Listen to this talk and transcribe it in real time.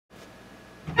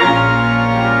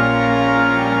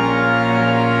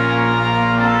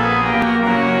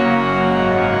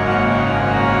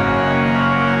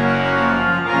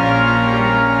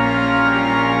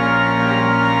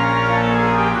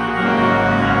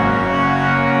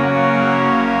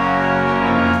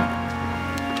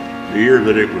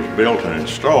year that it was built and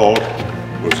installed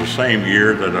was the same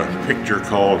year that a picture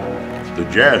called The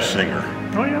Jazz Singer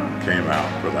came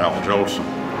out with Al Jolson.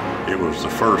 It was the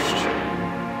first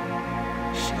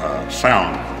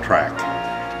soundtrack,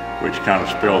 which kind of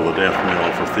spelled the death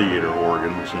knell for theater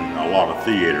organs in a lot of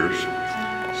theaters.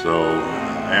 So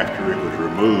after it was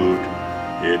removed,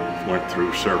 it went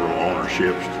through several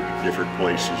ownerships to different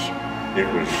places. It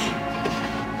was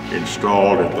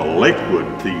installed at the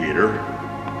Lakewood Theater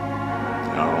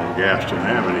out on Gaston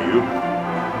Avenue,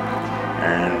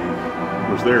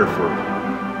 and was there for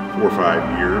 4 or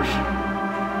 5 years.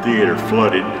 Theater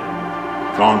flooded,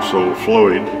 console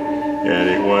floated, and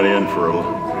it went in for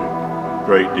a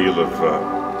great deal of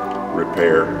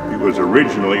repair. It was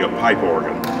originally a pipe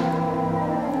organ,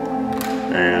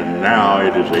 and now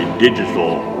it is a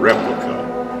digital replica.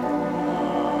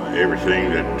 Everything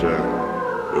that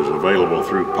was available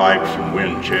through pipes and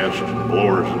wind chests and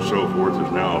blowers and so forth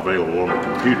is now available on a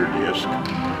computer disk.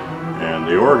 And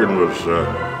the organ was,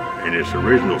 in its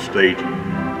original state,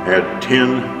 had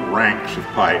 10 ranks of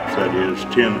pipes, that is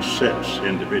 10 sets,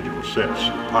 individual sets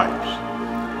of pipes.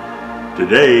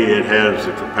 Today it has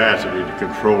the capacity to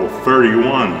control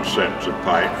 31 sets of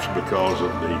pipes because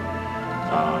of the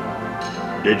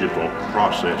digital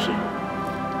processing.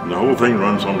 And the whole thing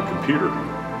runs on the computer.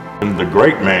 And the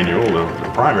great manual, the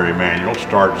primary manual,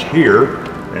 starts here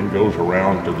and goes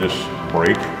around to this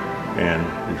break and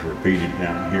is repeated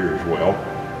down here as well.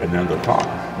 And then the top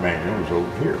manual is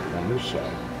over here on this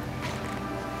side.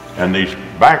 And these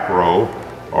back row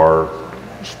are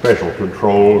special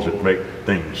controls that make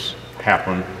things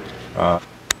happen.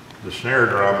 The snare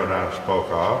drum that I spoke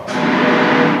of,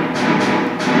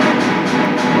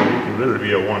 well, you can literally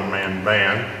be a one-man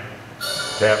band,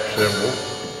 tap cymbal,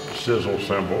 sizzle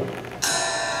cymbal,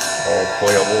 all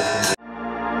playable from